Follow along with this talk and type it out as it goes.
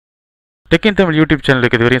Tech இன் Tamil YouTube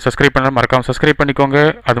சேனலுக்கு இதுவரையும் subscribe பண்ணலாம், மறக்காம சப்ஸ்கிரைப் பண்ணிக்கோங்க.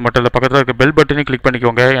 அது மட்டும் இல்லை, பக்கத்தில் இருக்க பெல் பட்டனையும் கிளிக்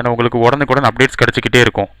பண்ணிக்கோங்க. ஏன்னா உங்களுக்கு உடனுக்குடன் அப்டேட்ஸ் கிடச்சிக்கிட்டே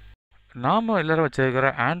இருக்கும். நாம் எல்லாரும்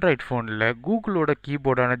வச்சிருக்கிற ஆண்ட்ராய்ட் ஃபோனில் கூகுளோட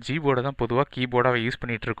கீபோர்டான ஜிபோர்டை தான் பொதுவாக கீபோர்டாக யூஸ்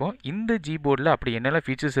பண்ணிகிட்டு இருக்கோம். இந்த ஜிபோர்டில் அப்படி என்னெல்லாம்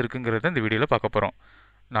ஃபீச்சர்ஸ் இருக்குங்கிறத இந்த வீடியோவில் பார்க்க போகிறோம்.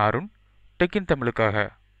 நான் அருண், டெக் இன் தமிழுக்காக.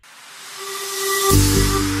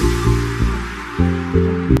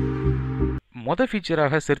 மொதல்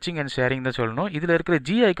ஃபீச்சராக சர்ச்சிங் அண்ட் ஷேரிங் தான் சொல்லணும். இதில் இருக்கிற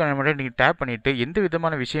ஜி ஐக்கானை மட்டும் நீங்கள் டேப் பண்ணிவிட்டு எந்த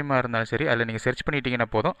விதமான விஷயமா இருந்தாலும் சரி அதில் நீங்கள் சர்ச் பண்ணிட்டீங்கன்னா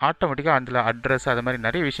போதும், ஆட்டோமேட்டிக்காக அதில் அட்ரஸ் அது மாதிரி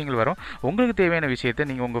நிறைய விஷயங்கள் வரும். உங்களுக்கு தேவையான விஷயத்தை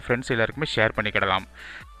நீங்கள் உங்கள் ஃப்ரெண்ட்ஸ் எல்லாருக்குமே ஷேர் பண்ணிக்கிடலாம்.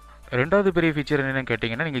 ரெண்டாவது பெரிய ஃபீச்சர் என்னென்னு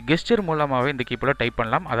கேட்டிங்கன்னா, நீங்கள் கெஸ்டர் மூலமாகவே இந்த கீபோர்டில் டைப்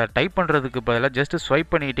பண்ணலாம். அதை டைப் பண்ணுறதுக்கு பதிலாக ஜஸ்ட்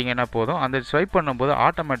ஸ்வைப் பண்ணிட்டீங்கன்னா போதும். அந்த ஸ்வைப் பண்ணும்போது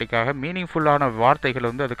ஆட்டோமேட்டிக்காக மீனிங்ஃபுல்லான வார்த்தைகள்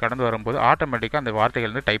அது கடந்து வரும்போது ஆட்டோமேட்டிக்காக அந்த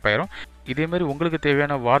வார்த்தைகள் டைப் ஆயிரும். இதேமாதிரி உங்களுக்கு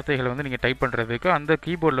தேவையான வார்த்தைகளை நீங்கள் டைப் பண்ணுறதுக்கு அந்த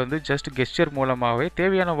கீபோர்டில் ஜஸ்ட் கெஸ்டர் மூலமாகவே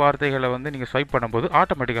தேவையான வார்த்தைகளை நீங்கள் ஸ்வைப் பண்ணும்போது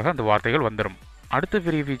ஆட்டோமேட்டிக்காக அந்த வார்த்தைகள் வந்துடும். அடுத்த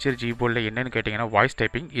பெரிய ஃபீச்சர் ஜிபோர்டில் என்னென்னு கேட்டிங்கன்னா, வாய்ஸ்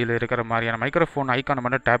டைப்பிங். இதில் இருக்கிற மாதிரியான மைக்ரோஃபோன் ஐக்கானை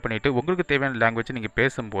மட்டும் டேப் பண்ணிவிட்டு உங்களுக்கு தேவையான லாங்குவேஜ் நீங்கள்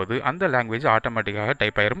பேசும்போது அந்த லாங்குவேஜ் ஆட்டோமேட்டிக்காக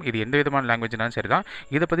டைப் ஆயிரும். இது எந்த விதமான லாங்குவேஜ்னாலும் சரி தான்.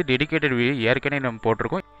 இதை பற்றி டெடிகேட்டட் வீடியோ ஏற்கனவே நம்ம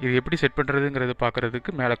போட்டிருக்கோம். இது எப்படி செட் பண்ணுறதுங்கிறது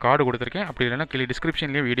பார்க்குறதுக்கு மேலே கார்டு கொடுத்துருக்கேன். அப்படி இல்லைன்னா கீழே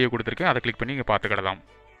டிஸ்கிரிப்ஷன்லேயே வீடியோ கொடுத்துருக்கேன். அதை கிளிக் பண்ணி நீங்கள் பார்த்துக்கிடலாம்.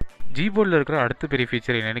 ஜிபோர்டில் இருக்கிற அடுத்த பெரிய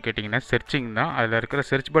ஃபீச்சர் என்னென்னு கேட்டிங்கன்னா, சர்ச்சிங் தான். அதில் இருக்கிற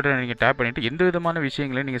சர்ச் பட்டனை நீங்கள் டேப் பண்ணிவிட்டு எந்த விதமான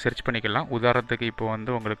விஷயங்களையும் நீங்கள் சர்ச் பண்ணிக்கலாம். உதாரணத்துக்கு இப்போ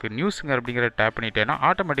உங்களுக்கு நியூஸுங்க அப்படிங்கிற டேப் பண்ணிட்டேன்னா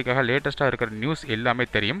ஆட்டோமேட்டிக்காக லேட்டஸ்ட்டாக இருக்கிற நியூஸ் எல்லாமே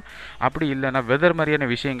தெரியும். அப்படி இல்லைனா வெதர் மாதிரியான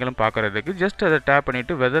விஷயங்களும் பார்க்குறதுக்கு ஜஸ்ட் அதை டேப்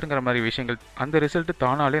பண்ணிவிட்டு வெதருங்கிற மாதிரி விஷயங்கள் அந்த ரிசல்ட்டு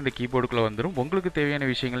தானாலே அந்த கீபோர்டுக்குள்ளே வந்துடும். உங்களுக்கு தேவையான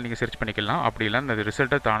விஷயங்கள் நீங்கள் சர்ச் பண்ணிக்கலாம். அப்படி இல்லை அந்த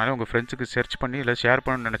ரிசல்ட்டை தானாலே உங்கள் ஃப்ரெண்ட்ஸுக்கு சர்ச் பண்ணி இல்லை ஷேர்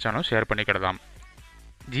பண்ணணும்னு நினச்சாலும் ஷேர் பண்ணிக்கிடலாம்.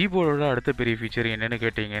 ஜிபோர்டோட அடுத்த பெரிய ஃபீச்சர் என்னென்னு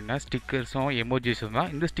கேட்டிங்கன்னா, ஸ்டிக்கர்ஸும் எமோஜிஸும்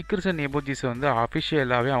தான். இந்த ஸ்டிக்கர்ஸ் அண்ட் எமோஜிஸ்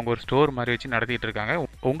அஃபிஷியலாகவே அவங்க ஒரு ஸ்டோர் மாதிரி வச்சு நடத்திட்டு இருக்காங்க.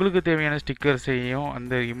 உங்களுக்கு தேவையான ஸ்டிக்கர்ஸையும்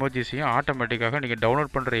அந்த எமோஜிஸையும் ஆட்டோமேட்டிக்காக நீங்கள்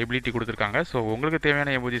டவுன்லோட் பண்ணுற எபிலிட்டி கொடுத்துருக்காங்க. ஸோ உங்களுக்கு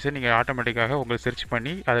தேவையான எமோஜிஸை நீங்கள் ஆட்டோமேட்டிக்காக உங்களுக்கு சர்ச்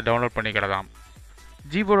பண்ணி அதை டவுன்லோட் பண்ணிக்கிடலாம்.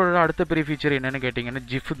 ஜிபோர்டோட அடுத்த பெரிய ஃபீச்சர் என்னென்னு கேட்டிங்கன்னா,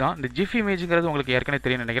 ஜிஃப் தான். இந்த ஜிஃப் இமேஜுங்கிறது உங்களுக்கு ஏற்கனவே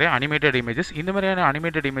தெரியும் நினைக்கிறேன். Animated images. இந்த மாதிரியான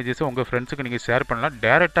அனிமேட்டட் இமேஜஸை உங்கள் ஃப்ரெண்ட்ஸுக்கு நீங்கள் ஷேர் பண்ணலாம்.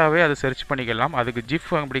 டேரெக்டாகவே அதை சர்ச் பண்ணிக்கலாம். அதுக்கு ஜிஃப்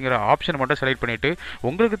அப்படிங்கிற ஆப்ஷன் மட்டும் செலக்ட் பண்ணிவிட்டு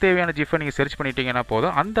உங்களுக்கு தேவையான ஜிஃபை நீங்கள் சர்ச் பண்ணிட்டீங்கன்னா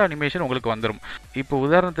போதும், அந்த அனிமேஷன் உங்களுக்கு வந்துடும். இப்போ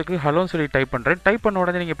உதாரணத்துக்கு ஹலோன்னு சொல்லி டைப் பண்ணுறேன். டைப் பண்ண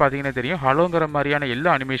உடனே நீங்கள் பார்த்தீங்கன்னா தெரியும், ஹலோங்கிற மாதிரியான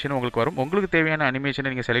எல்லா அனிமேஷனும் உங்களுக்கு வரும். உங்களுக்கு தேவையான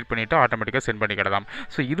அனிமேஷனை நீங்கள் செலக்ட் பண்ணிவிட்டு ஆட்டோமேட்டிக்காக சென்ட் பண்ணிக்கிடலாம்.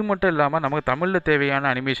 ஸோ இது மட்டும் இல்லாமல் நமக்கு தமிழில் தேவையான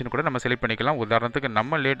அனிமேஷன் கூட நம்ம செலக்ட் பண்ணிக்கலாம். உதாரணத்துக்கு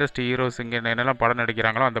நம்ம லேட்டஸ்ட் ஹீரோஸ் இங்கே என்னெல்லாம் படம்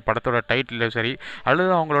நடிக்கிறாங்களோ அந்த படத்தோட டைட்டிலும் சரி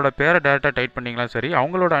அல்லது அவங்களோட பேரை டேரெக்டாக டைப் பண்ணிங்களாம் சரி,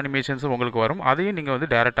 அவங்களோட அனிமேஷன்ஸும் உங்களுக்கு வரும். அதையும் நீங்கள்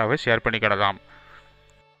டேரெக்டாகவே ஷேர் பண்ணிக்கிடலாம்.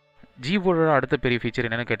 ஜிபோர்டோட அடுத்த பெரிய ஃபீச்சர்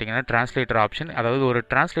என்னென்னு கேட்டிங்கன்னா, டிரான்ஸ்லேட்டர் ஆப்ஷன். அதாவது ஒரு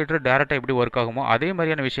டிரான்ஸ்லேட்டர் டேரெக்டாக எப்படி ஒர்க் ஆகுமோ அதே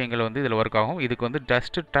மாதிரியான விஷயங்கள் இதில் ஒர்க் ஆகும். இதுக்கு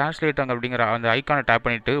ஜஸ்ட் டிரான்ஸ்லேட்டாங்க அப்படிங்கிற அந்த ஐக்கானை டேப்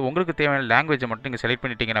பண்ணிவிட்டு உங்களுக்கு தேவையான லாங்குவேஜை மட்டும் நீங்கள் செலக்ட்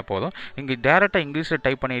பண்ணிட்டீங்கன்னா போதும். நீங்கள் டேரெக்டாக இங்கிலீஷில்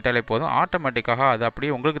டைப் பண்ணிட்டாலே போதும், ஆட்டோமேட்டிக்காக அது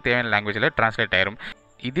அப்படியே உங்களுக்கு தேவையான லாங்குவேஜில் டிரான்ஸ்லேட் ஆயிரும்.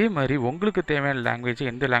 இதே மாதிரி உங்களுக்கு தேவையான லாங்குவேஜ்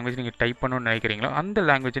எந்த லாங்குவேஜ் நீங்கள் டைப் பண்ணணும்னு நினைக்கிறீங்களோ அந்த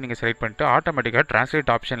லாங்குவேஜை நீங்கள் செலக்ட் பண்ணிட்டு ஆட்டோமேட்டிக்காக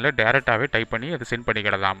டிரான்ஸ்லேட் ஆப்ஷனில் டேரெக்டாகவே டைப் பண்ணி அதை சென்ட்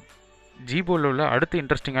பண்ணிக்கிடலாம். ஜிபோர்டில் உள்ள அடுத்த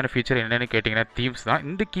இன்ட்ரெஸ்டிங்கான ஃபீச்சர் என்னென்னு கேட்டிங்கன்னா, தீம்ஸ் தான்.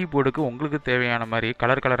 இந்த கீபோர்டுக்கு உங்களுக்கு தேவையான மாதிரி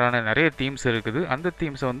கலரான நிறைய தீம்ஸ் இருக்குது. அந்த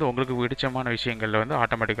தீம்ஸை உங்களுக்கு பிடிச்சமான விஷயங்களில்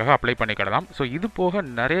ஆட்டோமேட்டிக்காக அப்ளை பண்ணிக்கிடலாம். ஸோ இது போக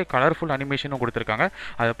நிறைய கலர்ஃபுல் அனிமேஷனும் கொடுத்துருக்காங்க.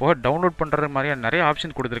 அதை போக டவுன்லோட் பண்ணுற மாதிரியான நிறைய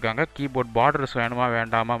ஆப்ஷன் கொடுத்துருக்காங்க. கீபோர்ட் பார்டர்ஸ் வேணுமா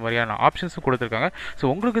வேண்டாமா மாதிரியான ஆப்ஷன்ஸும் கொடுத்துருக்காங்க.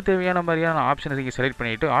 ஸோ உங்களுக்கு தேவையான மாதிரியான ஆப்ஷனை நீங்கள் செலக்ட்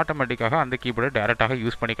பண்ணிவிட்டு ஆட்டோமேட்டிக்காக அந்த கீபோர்டை டேரெக்டாக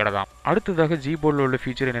யூஸ் பண்ணிக்கிடலாம். அடுத்ததாக ஜிபோர்டில் உள்ள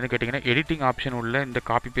ஃபீச்சர் என்னென்னு கேட்டிங்கன்னா, எடிட்டிங் ஆப்ஷன் உள்ள இந்த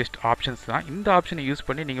காப்பி பேஸ்ட் ஆப்ஷன்ஸ் தான். இந்த ஆப்ஷனை யூஸ்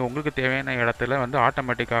பண்ணி நீங்கள் உங்களுக்கு தேவையான இடத்துல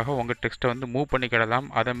ஆட்டோமேட்டிக்காக உங்கள் டெக்ஸ்ட்டை மூவ் பண்ணிக்கிடலாம்.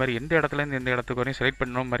 அதே மாதிரி எந்த இடத்துலேருந்து எந்த இடத்துக்கு வரையும் செலக்ட்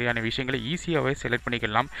பண்ணணும் மாதிரியான விஷயங்களை ஈஸியாகவே செலக்ட்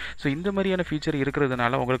பண்ணிக்கலாம். ஸோ இந்த மாதிரியான ஃபீச்சர்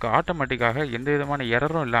இருக்கிறதுனால உங்களுக்கு ஆட்டோமேட்டிக்காக எந்த விதமான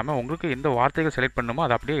எரரும் இல்லாமல் உங்களுக்கு எந்த வார்த்தைகள் செலக்ட் பண்ணணுமோ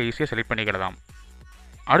அதை அப்படியே ஈஸியாக செலக்ட் பண்ணிக்கிடலாம்.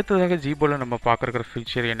 அடுத்ததாக ஜிபோர்டில் நம்ம பார்க்குற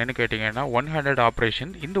ஃபீச்சர் என்னென்னு கேட்டிங்கன்னா, ஒன் ஹேண்டட்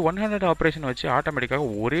ஆப்ரேஷன். இந்த ஒன் ஹேண்டட் ஆப்ரேஷன் வச்சு ஆட்டோமேட்டிக்காக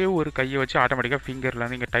ஒரே ஒரு கையை வச்சு ஆட்டோமேட்டிக்காக ஃபிங்கரில்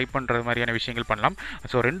நீங்கள் டைப் பண்ணுறது மாதிரியான விஷயங்கள் பண்ணலாம்.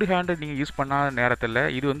 ஸோ ரெண்டு ஹேண்டட் நீங்கள் யூஸ் பண்ணாத நேரத்தில்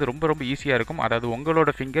இது ரொம்ப ஈஸியாக இருக்கும். அதாவது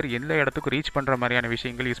உங்களோட ஃபிங்கர் எந்த இடத்துக்கு ரீச் பண்ணுற மாதிரியான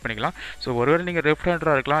விஷயங்கள் யூஸ் பண்ணிக்கலாம். ஸோ ஒருவேளை நீங்கள் லெஃப்ட்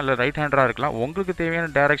ஹேண்டராக இருக்கலாம் இல்லை ரைட் ஹேண்டராக இருக்கலாம். உங்களுக்கு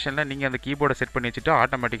தேவையான டேரெக்ஷனில் நீங்கள் அந்த கீபோர்டை செட் பண்ணி வச்சுட்டு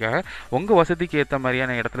ஆட்டோமேட்டிக்காக உங்கள் வசதிக்கு ஏற்ற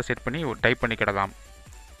மாதிரியான இடத்துல செட் பண்ணி டைப் பண்ணிக்கிடலாம்.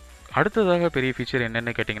 அடுத்ததாக பெரிய ஃபீச்சர்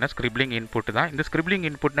என்னென்னு கேட்டிங்கன்னா, ஸ்கிரிப்ளிங் இன்புட் தான். இந்த ஸ்கிரிப்ளிங்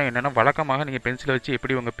இன்புட்னா என்னென்னா, வழக்கமாக நீங்கள் பென்சிலை வச்சு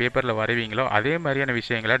எப்படி உங்கள் பேப்பரில் வரைவீங்களோ அதே மாதிரியான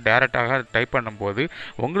விஷயங்களை டேரெக்டாக டைப் பண்ணும்போது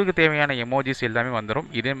உங்களுக்கு தேவையான எமோஜிஸ் எல்லாமே வந்துடும்.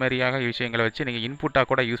 இதே மாதிரியாக விஷயங்களை வச்சு நீங்கள் இன்புட்டாக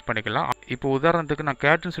கூட யூஸ் பண்ணிக்கலாம். இப்போ உதாரணத்துக்கு நான்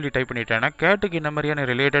கேட்டுன்னு சொல்லி டைப் பண்ணிட்டேன்னா கேட்டுக்கு என்ன மாதிரியான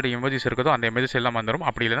ரிலேட்டட் எமோஜிஸ் இருக்குதோ அந்த எமோஜிஸ் எல்லாம் வந்துடும்.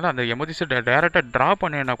 அப்படி இல்லைன்னா அந்த எமோஜிஸை டேரெக்டாக ட்ரா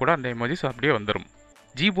பண்ணினா கூட அந்த எமோஜிஸ் அப்படியே வந்துடும்.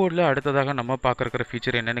 ஜிபோர்டில் அடுத்ததாக நம்ம பார்க்குற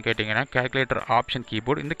ஃபீச்சர் என்னென்னு கேட்டிங்கன்னா, கேல்குலேட்டர் ஆப்ஷன்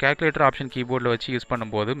கீபோர்டு. இந்த கேல்குலேட்டர் ஆப்ஷன் கீபோர்டில் வச்சு யூஸ்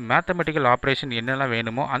பண்ணும்போது மேத்தமெட்டிக்கல் ஆப்ரேஷன் என்னெல்லாம்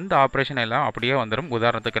வேணுமோ அந்த ஆப்ரேஷன் எல்லாம் அப்படியே வந்துடும்.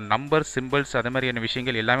 உதாரணத்துக்கு நம்பர், சிம்பிள்ஸ் அது மாதிரியான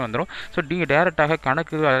விஷயங்கள் எல்லாமே வந்துடும். ஸோ நீங்கள் டேரெக்டாக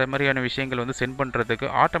கணக்கு அது மாதிரியான விஷயங்கள் சென்ட் பண்ணுறதுக்கு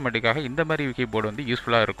ஆட்டோமேட்டிக்காக இந்த மாதிரி கீபோர்டு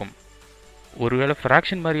யூஸ்ஃபுல்லாக இருக்கும். ஒருவேளை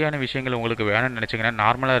ஃப்ராக்ஷன் மாதிரியான விஷயங்கள் உங்களுக்கு வேணும்னு நினச்சிங்கன்னா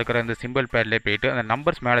நார்மலாக இருக்கிற அந்த சிம்பிள் பேட்லேயே போயிட்டு அந்த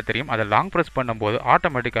நம்பர்ஸ் மேலே தெரியும், அதை லாங் ப்ரெஸ் பண்ணும்போது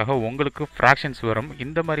ஆட்டோமேட்டிக்காக உங்களுக்கு ஃப்ராக்ஷன்ஸ் வரும்.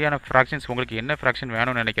 இந்த மாதிரியான ஃப்ராக்ஷன்ஸ் உங்களுக்கு என்ன ஃப்ராக்ஷன்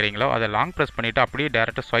வேணும்னு நினைக்கிறீங்களோ அதை லாங் ப்ரெஸ் பண்ணிவிட்டு அப்படியே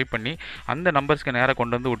டேரெக்டாக ஸ்வைப் பண்ணி அந்த நம்பர்ஸ்க்கு நேராக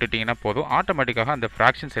கொண்டு வந்து விட்டுட்டிங்கன்னா போதும், ஆட்டோமேட்டிக்காக அந்த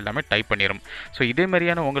ஃப்ராக்ஷன்ஸ் எல்லாமே டைப் பண்ணிடும். ஸோ இதே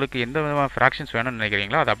மாதிரியான உங்களுக்கு எந்த விதமான ஃப்ராக்ஷன்ஸ் வேணும்னு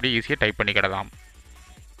நினைக்கிறீங்களோ அதை அப்படியே ஈஸியாக டைப் பண்ணிக்கிடலாம்.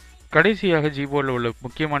 கடைசியாக ஜிபோர்டில் உள்ள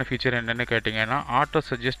முக்கியமான ஃபீச்சர் என்னென்னு கேட்டிங்கன்னா ஆட்டோ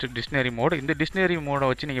சஜஸ்ட் டிக்ஷனரி மோட். இந்த டிக்ஷனரி மோடை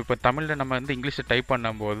வச்சு நீங்கள் இப்போ தமிழில் நம்ம வந்து இங்கிலீஷில் டைப்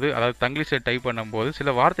பண்ணும்போது, அதாவது தங்கிலீஷில் டைப் பண்ணும்போது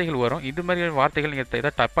சில வார்த்தைகள் வரும். இது மாதிரி வார்த்தைகள் நீங்கள்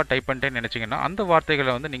எதாவது தப்பாக டைப் பண்ணிட்டேன்னு நினச்சிங்கன்னா அந்த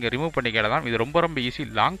வார்த்தைகளை வந்து நீங்கள் ரிமூவ் பண்ணிக்கிடலாம். இது ரொம்ப ரொம்ப ஈஸி.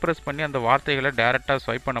 லாங் ப்ரெஸ் பண்ணி அந்த வார்த்தைகளை டேரெக்டாக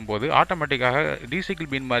ஸ்வைப் பண்ணும்போது ஆட்டோமேட்டிக்காக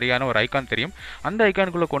ரீசைக்கிள் பின் மாதிரியான ஒரு ஐக்கான் தெரியும். அந்த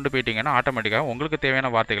ஐக்கானுக்குள்ளே கொண்டு போயிட்டீங்கன்னா ஆட்டோமேட்டிக்காக உங்களுக்கு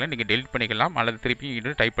தேவையான வார்த்தைகளை நீங்கள் டெலிட் பண்ணிக்கலாம் அல்லது திருப்பி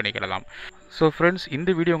இது டைப் பண்ணிக்கலாம். ஸோ ஃப்ரெண்ட்ஸ், இந்த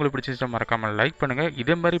வீடியோ உங்களுக்கு பிடிச்சிருந்தா மறக்காமல் லைக் பண்ணுங்கள்.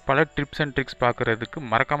 இதே மாதிரி பல டிப்ஸ் அண்ட் ட்ரிக்ஸ் பார்க்குறதுக்கு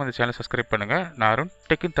மறக்காமல் இந்த சேனல் சப்ஸ்கிரைப் பண்ணுங்கள். நான் அருண்,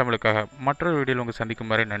 டெக் இன் தமிழுக்காக மற்றொரு வீடியோவில் உங்களை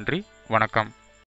சந்திக்கும் வரை நன்றி, வணக்கம்.